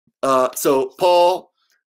So Paul,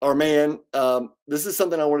 our man, this is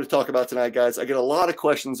something I want to talk about tonight, guys. I get a lot of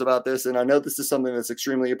questions about this, and I know this is something that's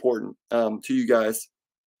extremely important to you guys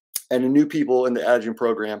and the new people in the Adegen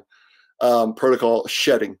program protocol,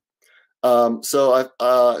 shedding. Paul said,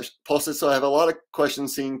 so I have a lot of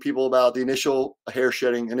questions seeing people about the initial phase hair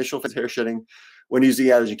shedding when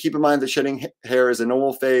using Adegen. Keep in mind that shedding hair is a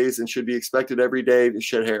normal phase and should be expected every day to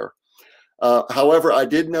shed hair. However, I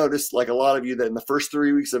did notice, like a lot of you, that in the first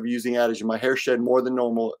 3 weeks of using Adegen, my hair shed more than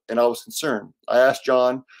normal, and I was concerned. I asked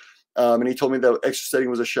John, and he told me that extra shedding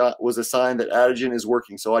was a sign that Adegen is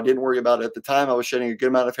working. So I didn't worry about it. At the time, I was shedding a good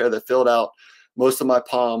amount of hair that filled out most of my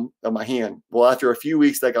palm of my hand. Well, after a few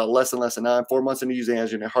weeks, that got less and less, and now I'm 4 months into using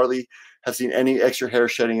Adegen, I hardly have seen any extra hair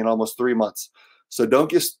shedding in almost 3 months. So don't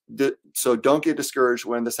get discouraged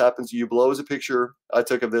when this happens to you. Below is a picture I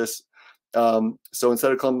took of this. So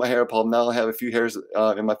instead of clumping my hair, Paul, now I have a few hairs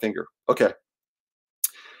in my finger. Okay.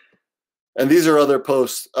 And these are other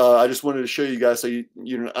posts. I just wanted to show you guys, so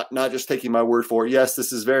you're not just taking my word for it. Yes,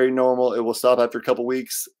 this is very normal. It will stop after a couple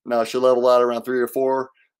weeks. Now it should level out around 3 or 4.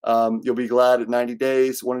 You'll be glad at 90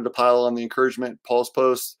 days. Wanted to pile on the encouragement. Paul's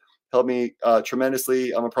posts helped me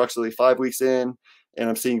tremendously. I'm approximately 5 weeks in, and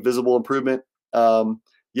I'm seeing visible improvement.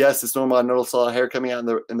 Yes, it's normal. I noticed a lot of hair coming out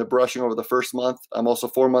in the brushing over the first month. I'm also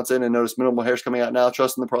 4 months in and notice minimal hairs coming out now.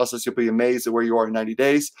 Trust in the process. You'll be amazed at where you are in 90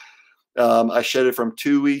 days. I shed it from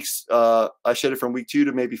 2 weeks. I shed it from week 2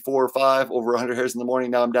 to maybe 4 or 5, over 100 hairs in the morning.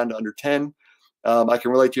 Now I'm down to under 10. I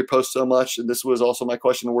can relate to your post so much. And this was also my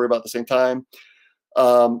question to worry about at the same time.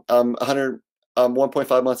 I'm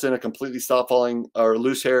 1.5 months in, I completely stopped falling or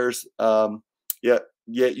loose hairs. Yet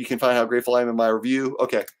you can find how grateful I am in my review.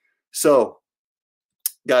 Okay. So,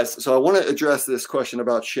 guys, so I want to address this question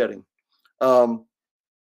about shedding. And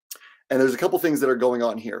there's a couple things that are going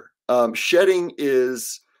on here. Shedding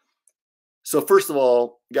is, so first of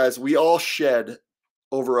all, guys, we all shed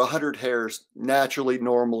over 100 hairs naturally,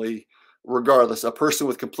 normally, regardless. A person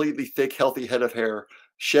with completely thick, healthy head of hair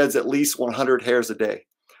sheds at least 100 hairs a day.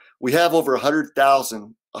 We have over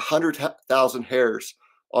 100,000 hairs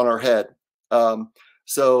on our head.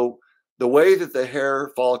 So the way that the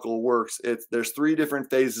hair follicle works, there's 3 different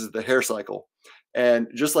phases of the hair cycle. And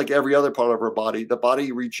just like every other part of our body, the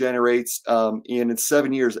body regenerates. And in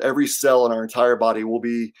 7 years, every cell in our entire body will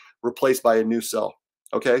be replaced by a new cell.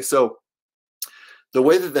 Okay, so the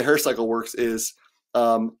way that the hair cycle works is,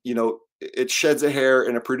 it sheds a hair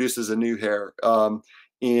and it produces a new hair.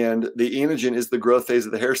 And the anagen is the growth phase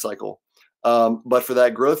of the hair cycle. But for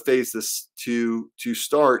that growth phase to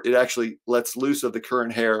start, it actually lets loose of the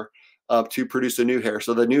current hair to produce a new hair.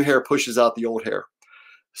 So the new hair pushes out the old hair.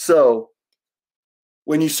 So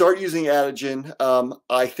when you start using Adegen,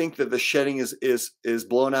 I think that the shedding is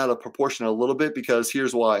blown out of proportion a little bit, because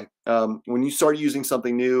here's why. When you start using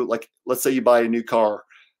something new, like let's say you buy a new car,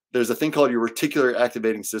 there's a thing called your reticular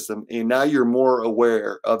activating system, and now you're more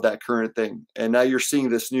aware of that current thing. And now you're seeing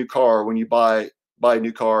this new car when you buy a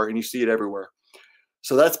new car, and you see it everywhere.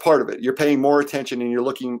 So that's part of it. You're paying more attention, and you're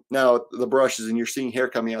looking now at the brushes, and you're seeing hair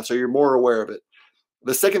coming out, so you're more aware of it.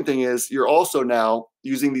 The second thing is you're also now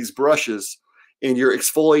using these brushes, and you're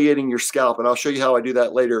exfoliating your scalp, and I'll show you how I do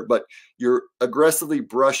that later. But you're aggressively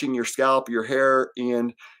brushing your scalp, your hair,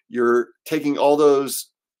 and you're taking all those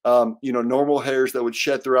normal hairs that would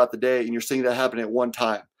shed throughout the day, and you're seeing that happen at one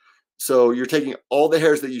time. So you're taking all the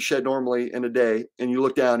hairs that you shed normally in a day, and you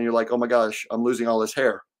look down and you're like, oh my gosh, I'm losing all this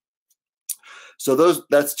hair. So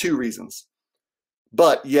that's 2 reasons.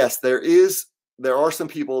 But yes, there are some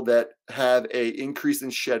people that have a increase in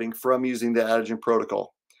shedding from using the Adegen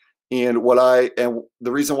protocol. And the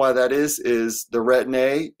reason why that is the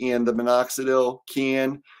retin-A and the minoxidil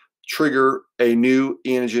can trigger a new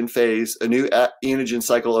anagen phase, a new anagen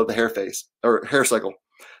cycle of the hair phase or hair cycle.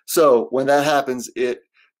 So when that happens, it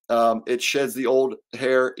sheds the old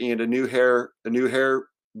hair, and a new hair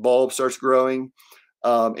bulb starts growing,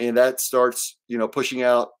 and that starts pushing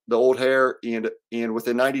out the old hair, and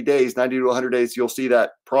within 90 to 100 days, you'll see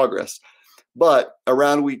that progress. But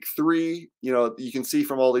around week 3, you can see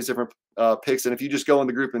from all these different pics, and if you just go in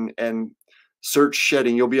the group and search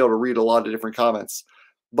shedding, you'll be able to read a lot of different comments.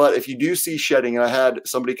 But if you do see shedding, and I had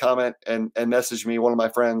somebody comment and message me, one of my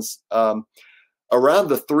friends, around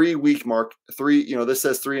the 3 week mark, this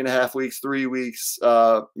says 3.5 weeks, 3 weeks,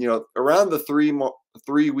 around the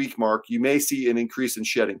 3 week mark, you may see an increase in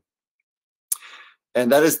shedding.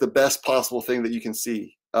 And that is the best possible thing that you can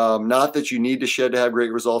see. Not that you need to shed to have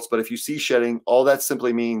great results, but if you see shedding, all that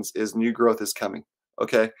simply means is new growth is coming.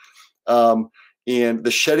 Okay. And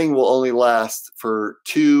the shedding will only last for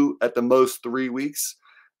 2, at the most 3 weeks.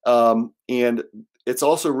 And it's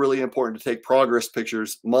also really important to take progress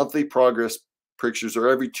pictures, monthly progress pictures, or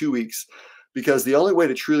every 2 weeks, because the only way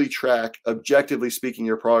to truly track, objectively speaking,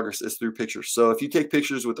 your progress is through pictures. So if you take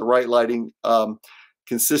pictures with the right lighting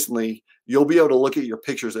consistently, you'll be able to look at your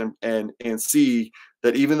pictures and see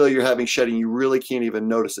that even though you're having shedding, you really can't even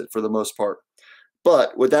notice it for the most part.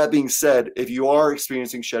 But with that being said, if you are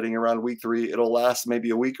experiencing shedding around week 3, it'll last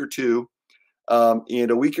maybe a week or two.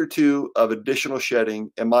 And a week or two of additional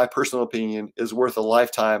shedding, in my personal opinion, is worth a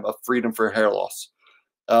lifetime of freedom for hair loss.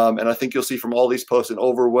 And I think you'll see from all these posts, and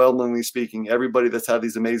overwhelmingly speaking, everybody that's had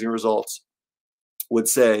these amazing results would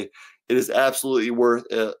say it is absolutely worth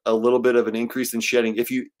a little bit of an increase in shedding,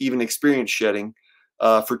 if you even experience shedding,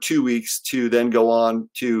 for 2 weeks, to then go on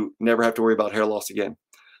to never have to worry about hair loss again.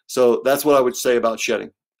 So that's what I would say about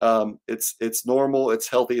shedding. It's normal, it's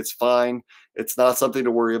healthy, it's fine. It's not something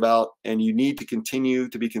to worry about, and you need to continue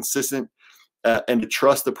to be consistent and to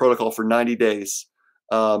trust the protocol for 90 days.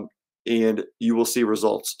 And you will see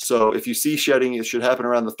results. So if you see shedding, it should happen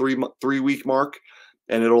around the 3 week mark,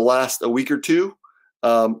 and it'll last a week or two.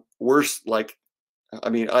 Worse, like, I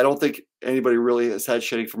mean, I don't think anybody really has had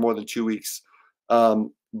shedding for more than 2 weeks.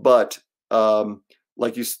 But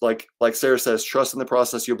like Sarah says, trust in the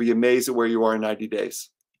process. You'll be amazed at where you are in 90 days.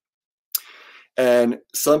 And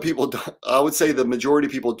some people, I would say the majority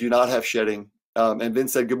of people do not have shedding. And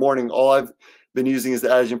Vince said, good morning. All I've been using is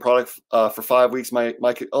the Adegen product for 5 weeks. My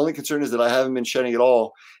only concern is that I haven't been shedding at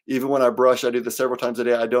all. Even when I brush, I do this several times a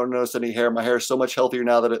day. I don't notice any hair. My hair is so much healthier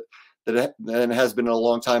now than it has been in a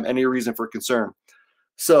long time. Any reason for concern?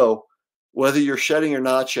 So whether you're shedding or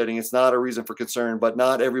not shedding, it's not a reason for concern, but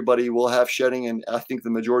not everybody will have shedding. And I think the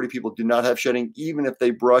majority of people do not have shedding. Even if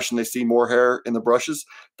they brush and they see more hair in the brushes,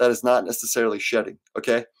 that is not necessarily shedding.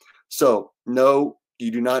 Okay. So no, you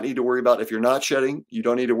do not need to worry about if you're not shedding. You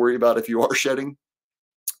don't need to worry about if you are shedding.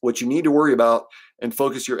 What you need to worry about and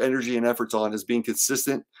focus your energy and efforts on is being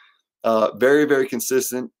consistent, very, very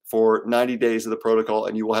consistent for 90 days of the protocol,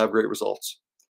 and you will have great results.